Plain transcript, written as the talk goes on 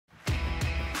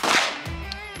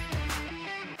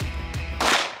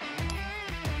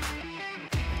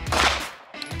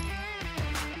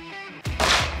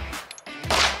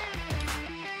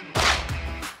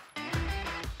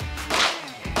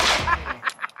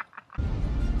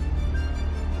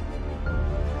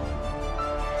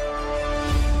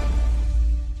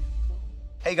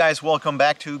Hey guys, welcome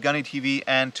back to Gunny TV,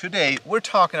 and today we're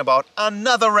talking about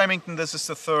another Remington. This is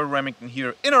the third Remington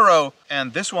here in a row,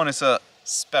 and this one is a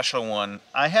special one.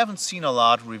 I haven't seen a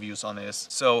lot of reviews on this,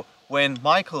 so when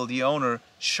Michael, the owner,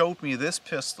 showed me this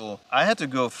pistol, I had to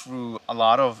go through a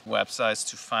lot of websites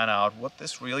to find out what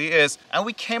this really is, and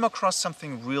we came across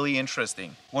something really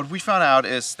interesting. What we found out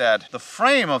is that the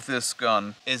frame of this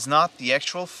gun is not the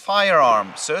actual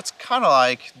firearm, so it's kind of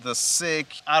like the SIG,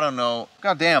 I don't know,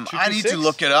 goddamn, I need to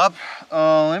look it up.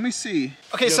 Let me see.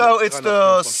 Okay, so it's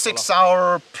the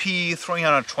 6-hour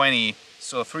P320.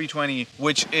 So 320,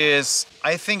 which is,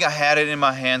 I think I had it in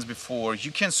my hands before.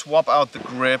 You can swap out the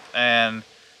grip and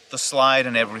the slide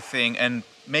and everything and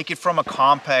make it from a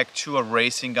compact to a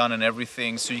racing gun and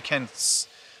everything. So you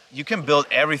can build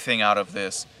everything out of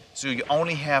this. So you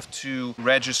only have to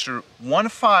register one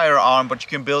firearm, but you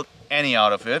can build any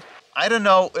out of it. I don't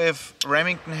know if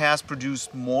Remington has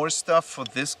produced more stuff for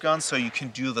this gun so you can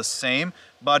do the same,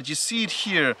 but you see it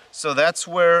here. So that's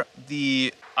where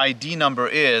the ID number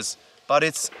is. But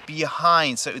it's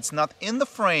behind, so it's not in the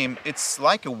frame. It's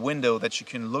like a window that you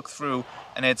can look through,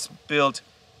 and it's built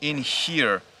in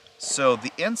here. So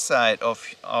the inside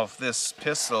of this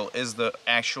pistol is the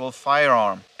actual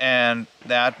firearm, and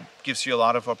that gives you a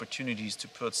lot of opportunities to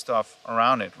put stuff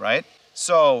around it, right?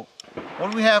 So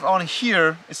what we have on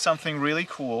here is something really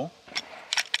cool.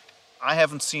 I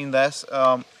haven't seen this.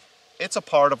 It's a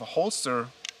part of a holster,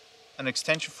 an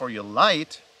extension for your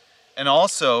light, and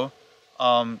also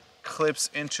clips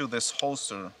into this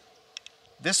holster.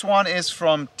 This one is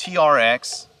from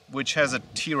TRX, which has a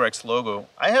T-Rex logo.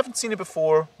 I haven't seen it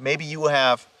before, maybe you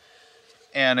have,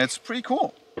 and it's pretty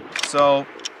cool. So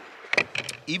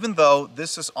even though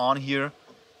this is on here,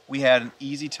 we had an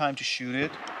easy time to shoot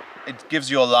it. It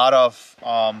gives you a lot of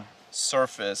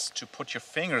surface to put your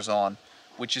fingers on,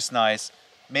 which is nice.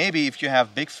 Maybe if you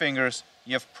have big fingers,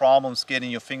 you have problems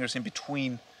getting your fingers in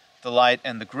between the light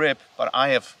and the grip, but I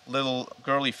have little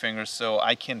girly fingers, so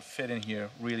I can fit in here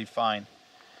really fine.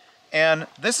 And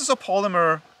this is a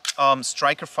polymer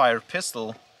striker fire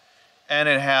pistol, and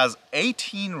it has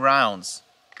 18 rounds.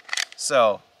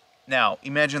 So now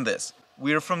imagine this.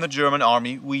 We're from the German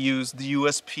army. We use the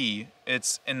USP.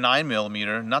 It's a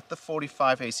 9mm, not the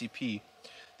 45 ACP.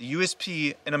 The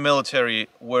USP in a military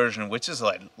version, which is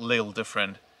like a little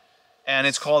different, and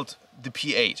it's called the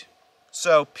P8.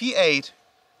 So P8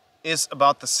 is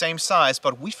about the same size,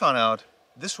 but we found out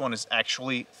this one is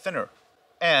actually thinner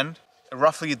and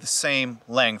roughly the same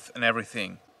length and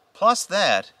everything. Plus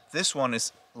that, this one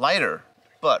is lighter,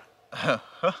 but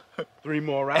 3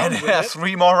 more rounds. And it has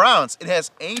 3 more rounds. It has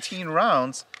 18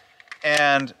 rounds,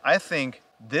 and I think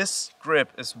this grip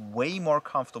is way more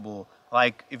comfortable.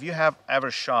 Like if you have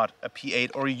ever shot a P8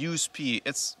 or a USP,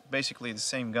 it's basically the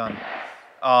same gun.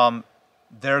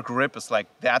 Their grip is like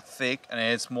that thick, and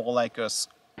it's more like a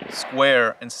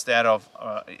square instead of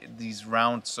these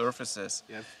round surfaces.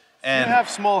 Yes. And if you have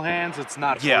small hands, it's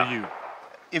not for you.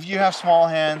 If you have small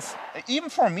hands, even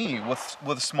for me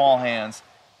with small hands,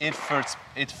 it fits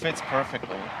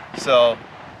perfectly. So,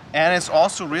 and it's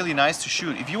also really nice to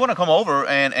shoot. If you want to come over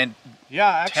and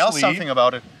tell something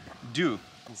about it, do.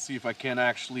 Let's see if I can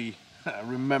actually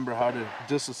remember how to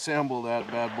disassemble that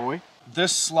bad boy.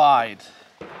 This slide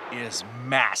is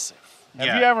massive.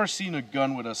 Have you ever seen a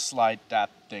gun with a slide that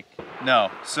thick?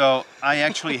 No, so I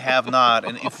actually have not.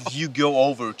 And if you go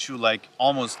over to like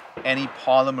almost any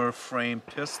polymer frame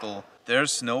pistol,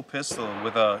 there's no pistol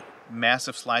with a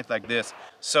massive slide like this.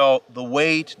 So the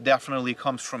weight definitely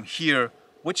comes from here,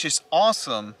 which is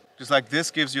awesome. Just like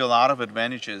this gives you a lot of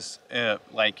advantages,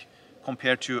 like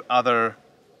compared to other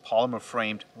polymer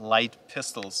framed light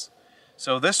pistols.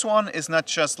 So this one is not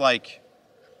just like,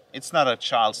 it's not a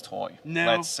child's toy. No.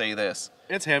 Let's say this.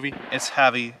 It's heavy. It's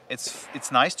heavy. It's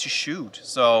nice to shoot.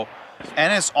 So,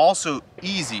 and it's also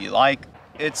easy. Like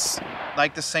it's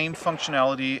like the same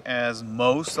functionality as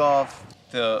most of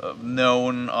the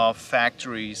known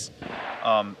factories.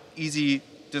 Easy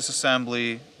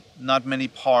disassembly, not many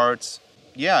parts.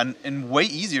 Yeah, and way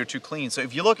easier to clean. So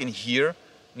if you look in here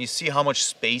and you see how much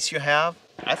space you have,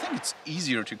 I think it's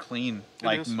easier to clean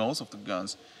like most of the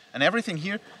guns. And everything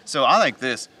here, so I like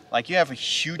this. Like you have a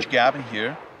huge gap in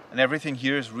here, and everything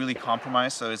here is really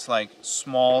compromised, so it's like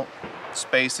small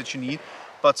space that you need.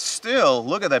 But still,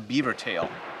 look at that beaver tail.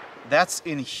 That's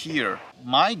in here.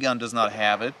 My gun does not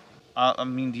have it. I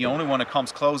mean, the only one that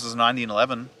comes close is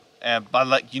 1911. But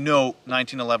like, you know,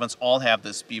 1911s all have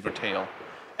this beaver tail.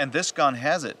 And this gun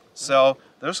has it. So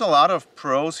there's a lot of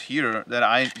pros here that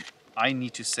I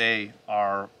need to say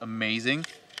are amazing.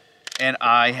 And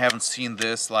I haven't seen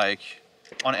this like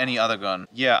on any other gun.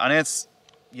 Yeah, and it's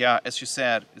yeah, as you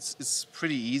said, it's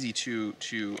pretty easy to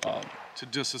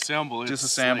disassemble.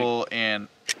 Disassemble like, and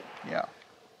yeah.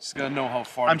 Just gotta know how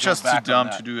far. I'm just too dumb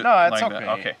to do it. No, it's like okay.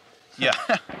 That. Okay. Yeah.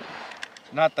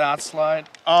 Not that slide.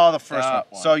 Oh, the first one.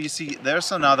 one. So you see,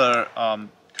 there's another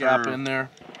gap in there.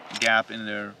 Gap in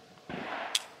there.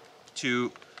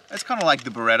 It's kind of like the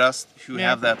Berettas who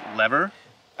have that lever.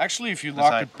 Actually, if you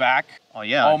lock it back. Oh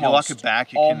yeah, if you lock it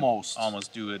back, you can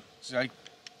almost do it. It's like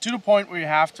to the point where you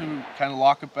have to kind of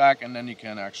lock it back, and then you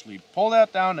can actually pull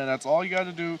that down, and that's all you got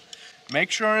to do.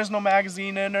 Make sure there's no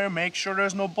magazine in there. Make sure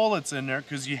there's no bullets in there,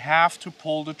 because you have to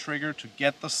pull the trigger to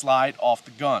get the slide off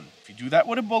the gun. If you do that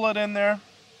with a bullet in there,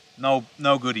 no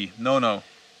goodie. No.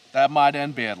 That might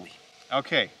end badly.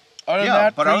 Okay. Other than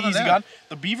that, pretty easy gun.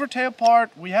 The beaver tail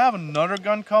part, we have another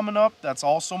gun coming up. That's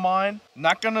also mine.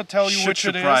 Not gonna tell you which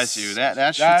it is. Surprise you.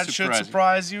 That should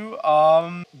surprise you.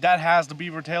 That has the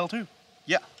beaver tail too.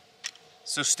 Yeah.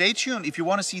 So stay tuned. If you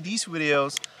want to see these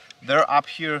videos, they're up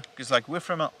here because like we're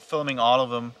filming all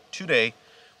of them today.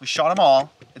 We shot them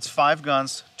all. It's 5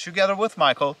 guns together with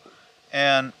Michael,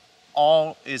 and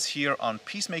all is here on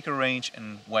Peacemaker Range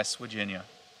in West Virginia.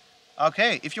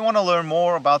 Okay, if you want to learn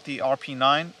more about the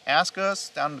RP9, ask us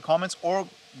down in the comments or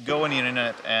go on the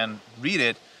internet and read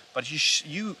it. But you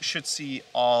should see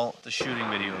all the shooting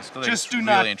videos. It's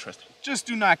really interesting. Just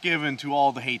do not give in to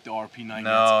all the hate the RP9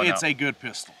 gets. It's a good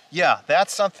pistol. Yeah,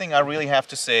 that's something I really have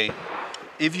to say.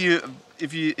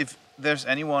 If there's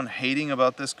anyone hating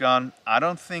about this gun, I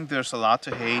don't think there's a lot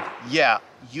to hate. Yeah,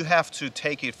 you have to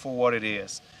take it for what it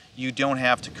is. You don't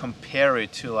have to compare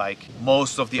it to like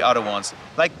most of the other ones.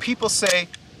 Like people say,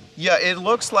 yeah, it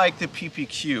looks like the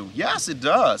PPQ. Yes, it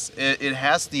does. It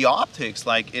has the optics,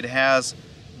 like it has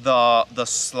the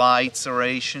slide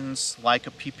serrations like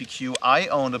a PPQ. I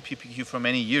owned a PPQ for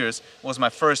many years. It was my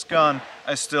first gun.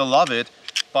 I still love it.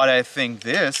 But I think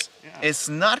this is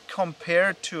not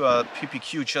compared to a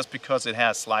PPQ just because it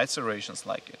has slide serrations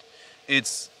like it.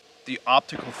 It's the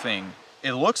optical thing.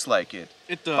 It looks like it.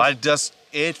 It does. But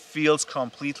it feels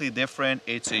completely different.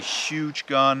 It's a huge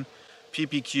gun.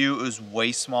 PPQ is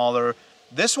way smaller.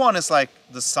 This one is like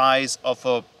the size of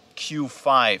a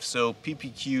Q5. So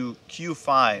PPQ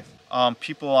Q5.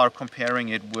 People are comparing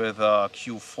it with a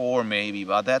Q4 maybe,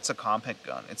 but that's a compact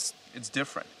gun. It's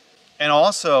different. And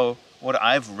also, what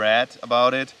I've read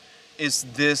about it is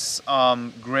this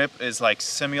grip is like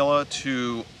similar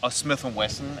to a Smith &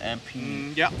 Wesson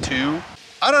MP2.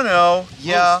 I don't know.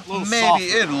 Yeah, little maybe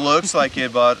softer. It looks like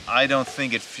it, but I don't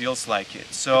think it feels like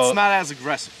it. So it's not as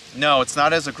aggressive. No, it's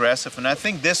not as aggressive, and I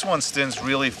think this one stands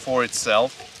really for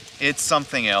itself. It's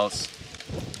something else.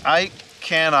 I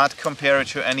cannot compare it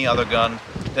to any other gun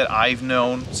that I've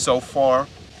known so far,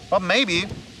 but maybe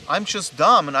I'm just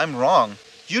dumb and I'm wrong.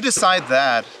 You decide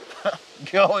that.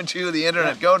 Go into the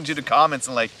internet, go into the comments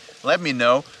and like let me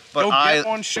know. But go get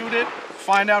one, shoot it,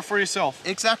 find out for yourself.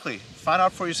 Exactly. Find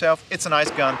out for yourself. It's a nice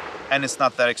gun and it's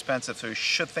not that expensive, so you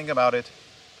should think about it.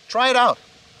 Try it out.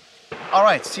 All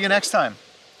right, see you next time.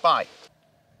 Bye.